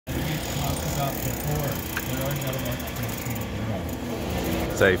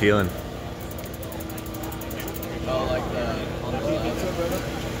So how you feeling? Oh, like on the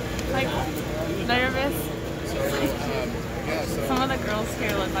like nervous. Some of the girls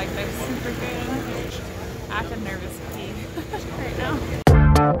here look like they're super good. I have a nervous pee right now.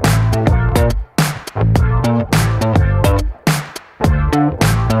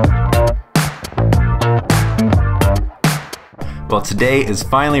 Well, today is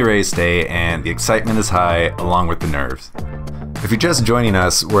finally race day and the excitement is high along with the nerves. If you're just joining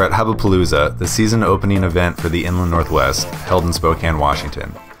us, we're at Hubapalooza, the season opening event for the Inland Northwest, held in Spokane,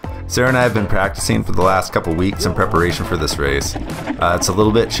 Washington. Sarah and I have been practicing for the last couple weeks in preparation for this race. It's a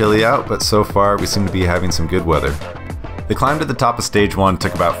little bit chilly out, but so far we seem to be having some good weather. The climb to the top of stage 1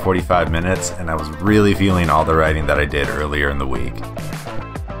 took about 45 minutes, and I was really feeling all the riding that I did earlier in the week.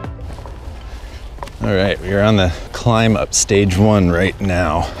 Alright, we are on the climb up stage 1 right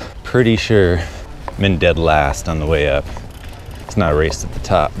now. Pretty sure I'm in dead last on the way up. It's not a race at the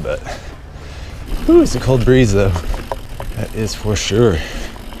top, but ooh, it's a cold breeze though. That is for sure.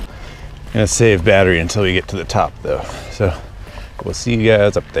 I'm gonna save battery until we get to the top though. So we'll see you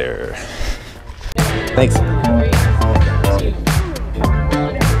guys up there. Thanks.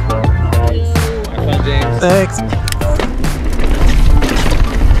 Thanks.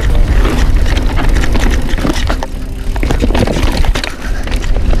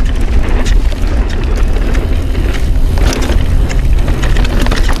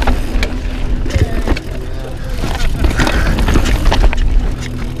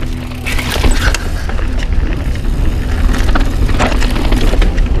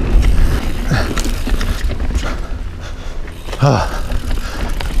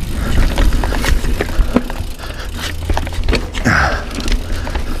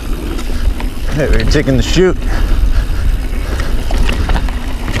 Hey, we're taking the chute.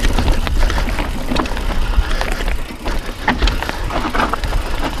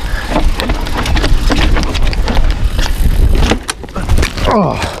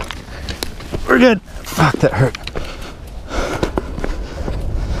 Oh, we're good. Fuck, that hurt.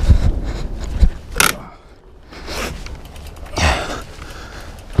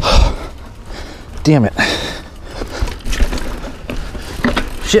 Damn it.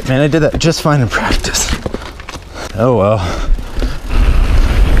 Shit, man, I did that just fine in practice. Oh well.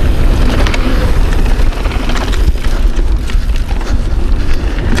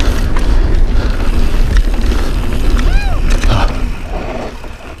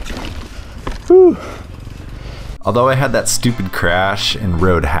 Whew. Although I had that stupid crash and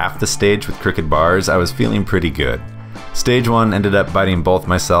rode half the stage with crooked bars, I was feeling pretty good. Stage 1 ended up biting both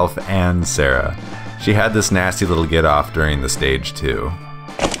myself and Sarah. She had this nasty little get off during the stage too.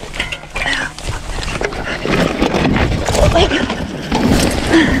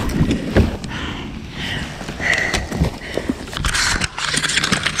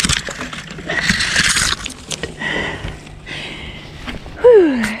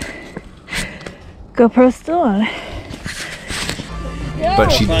 GoPro still on. But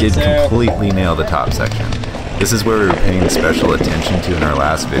she did completely nail the top section. This is where we were paying special attention to in our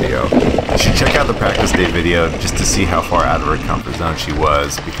last video. You should check out the practice day video just to see how far out of her comfort zone she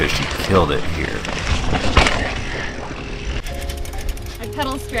was, because she killed it here. I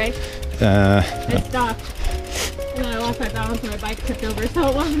pedal strike. I stopped. And then I lost my balance and my bike tipped over, so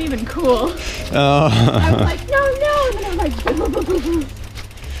it wasn't even cool. Oh. I was like, no, no! And then I was like, boo, boo, boo, boo,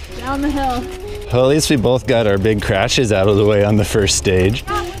 down the hill. Well, at least we both got our big crashes out of the way on the first stage.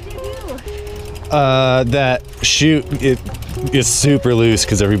 God, what'd you do? That chute, it is super loose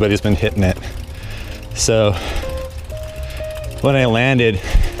because everybody's been hitting it. So when I landed,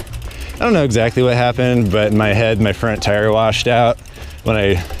 I don't know exactly what happened, but in my head, my front tire washed out when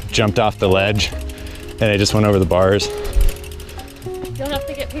I jumped off the ledge and I just went over the bars. You'll have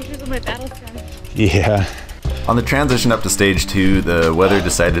to get pictures of my battle scar. Yeah. On the transition up to stage 2, the weather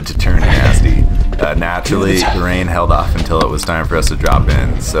decided to turn nasty. Naturally, the rain held off until it was time for us to drop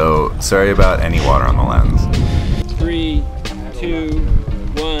in, so sorry about any water on the lens. 3, 2,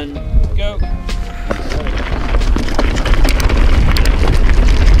 1, go!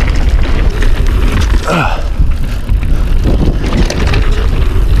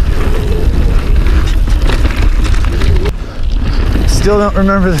 Still don't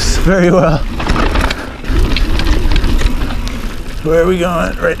remember this very well. Where are we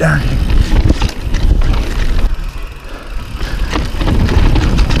going? Right down here.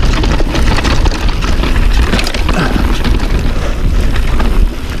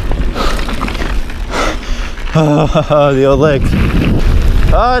 Oh, the old leg.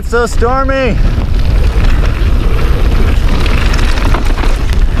 Oh, it's so stormy.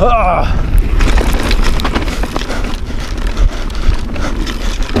 Oh.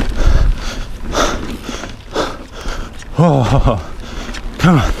 Oh,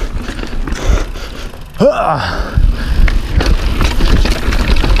 come on. Ah.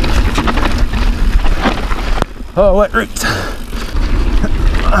 Oh, wet roots.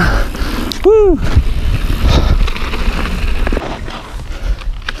 Woo.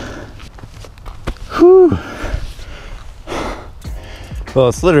 Whew. Well,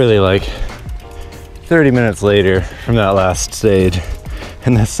 it's literally like 30 minutes later from that last stage,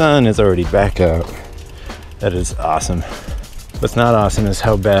 and the sun is already back out. That is awesome. What's not awesome is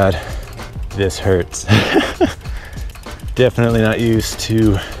how bad this hurts. Definitely not used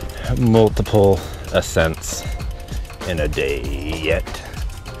to multiple ascents in a day yet.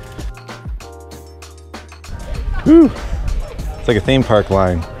 Whew. It's like a theme park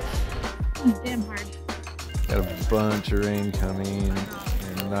line. It's damn hard. Got a bunch of rain coming.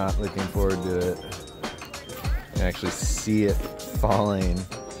 I'm not looking forward to it. You can actually see it falling.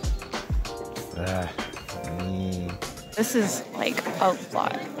 This is like a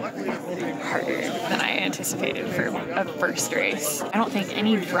lot harder than I anticipated for a first race. I don't think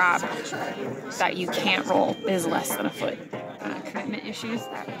any drop that you can't roll is less than a foot. Commitment issues,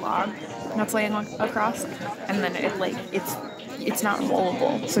 that log that's laying across, and then it's not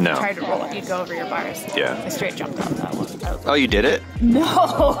rollable. So if you try to roll it, you go over your bars. Yeah. I straight jumped off that one. Oh, you did it? No,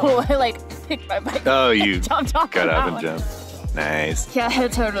 I like picked my bike. Oh, you jumped off got up and one. jumped. Nice. Yeah, I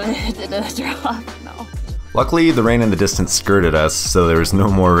totally did a drop. No. Luckily, the rain in the distance skirted us, so there was no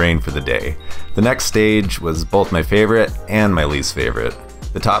more rain for the day. The next stage was both my favorite and my least favorite.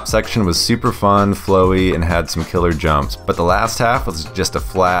 The top section was super fun, flowy, and had some killer jumps, but the last half was just a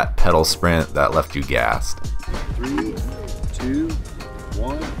flat pedal sprint that left you gassed. 3, 2,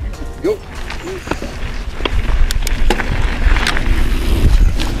 1, go!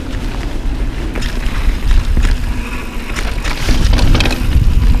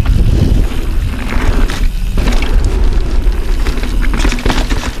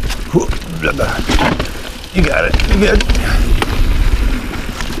 You got it. You good?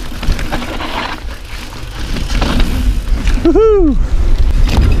 Woohoo!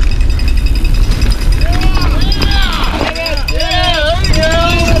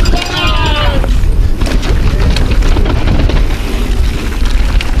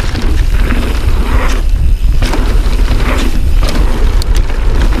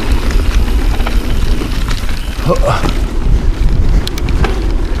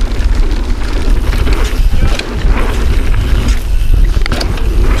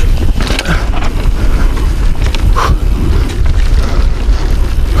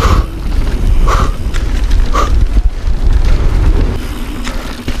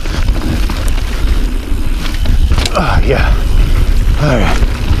 Yeah. All right.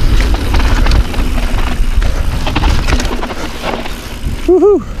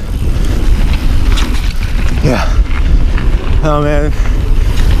 Woohoo. Yeah. Oh man,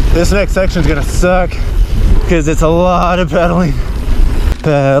 this next section's gonna suck because it's a lot of pedaling.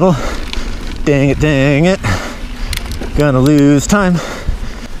 Pedal. Dang it, dang it. Gonna lose time.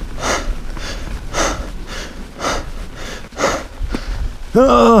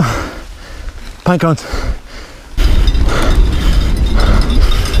 Oh, pine cones.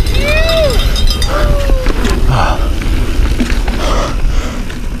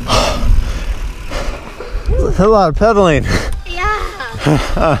 A lot of pedaling.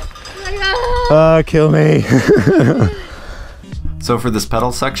 Yeah. Kill me. So for this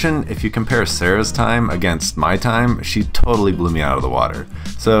pedal section, if you compare Sarah's time against my time, she totally blew me out of the water.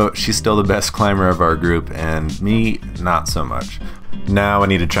 So she's still the best climber of our group, and me, not so much. Now I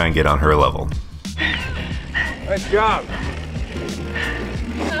need to try and get on her level. Nice job.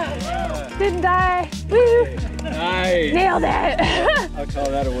 Didn't die. Woo. Nice. Nailed it. I'll call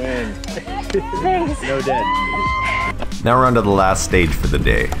that a win. Thanks. No dead. Now we're on to the last stage for the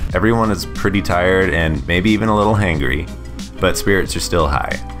day. Everyone is pretty tired and maybe even a little hangry, but spirits are still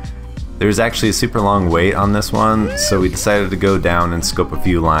high. There's actually a super long wait on this one, so we decided to go down and scope a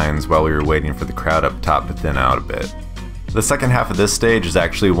few lines while we were waiting for the crowd up top to thin out a bit. The second half of this stage is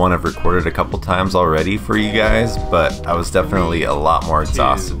actually one I've recorded a couple times already for you guys, but I was definitely a lot more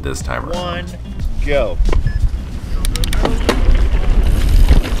exhausted this time around. 1, go.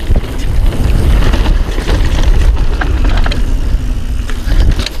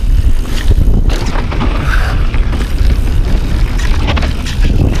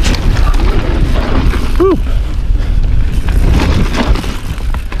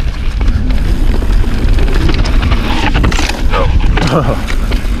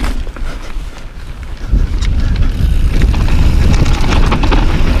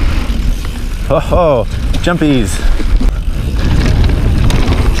 Oh, jumpies.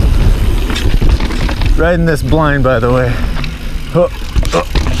 Riding this blind, by the way. Oh,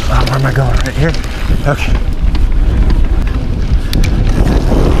 where am I going? Right here? Okay.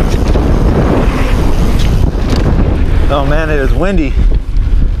 Oh man, it is windy.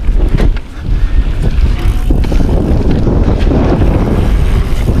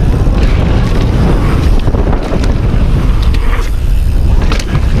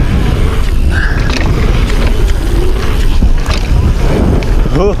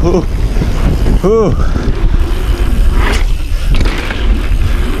 Ooh, ooh.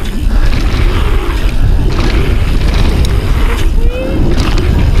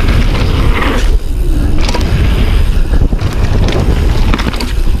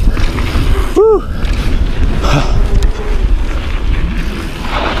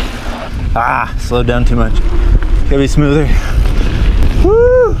 Slowed down too much. Gotta be smoother.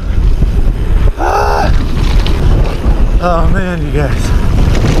 Woo! Ah! Oh man, you guys.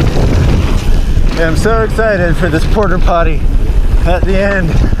 Yeah, I'm so excited for this porta potty at the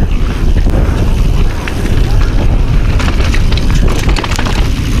end.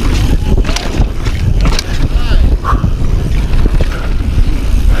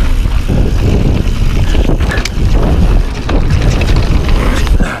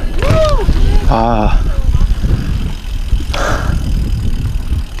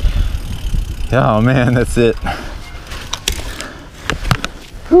 Oh man, that's it.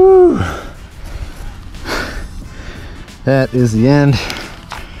 Whew. That is the end.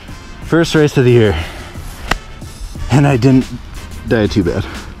 First race of the year. And I didn't die too bad.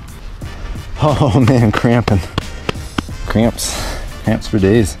 Oh man, cramping. Cramps for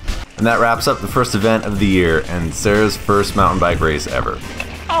days. And that wraps up the first event of the year and Sarah's first mountain bike race ever.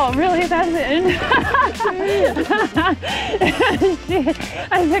 Oh, really? That's it? Shit,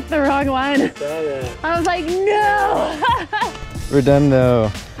 I picked the wrong one. I was like, no! We're done though.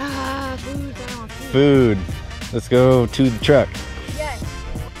 Food. Let's go to the truck. Yes.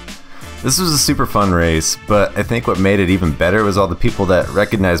 This was a super fun race, but I think what made it even better was all the people that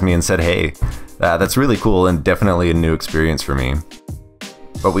recognized me and said, hey, that's really cool and definitely a new experience for me.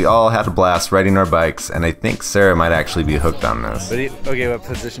 But we all had a blast riding our bikes, and I think Sarah might actually be hooked on this. Okay, what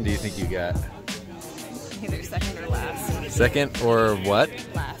position do you think you got? Either second or last. Second or what?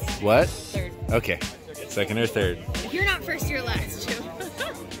 Last. What? Third. Okay, second or third. If you're not first, you're last, too.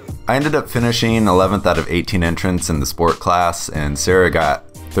 I ended up finishing 11th out of 18 entrants in the sport class, and Sarah got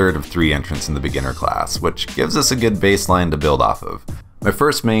 3rd of 3 entrants in the beginner class, which gives us a good baseline to build off of. My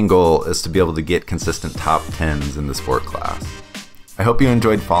first main goal is to be able to get consistent top 10s in the sport class. I hope you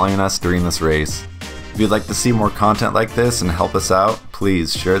enjoyed following us during this race. If you'd like to see more content like this and help us out,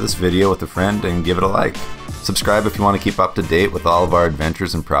 please share this video with a friend and give it a like. Subscribe if you want to keep up to date with all of our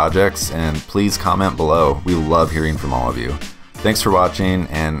adventures and projects, and please comment below. We love hearing from all of you. Thanks for watching,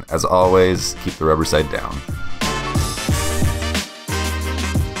 and as always, keep the rubber side down.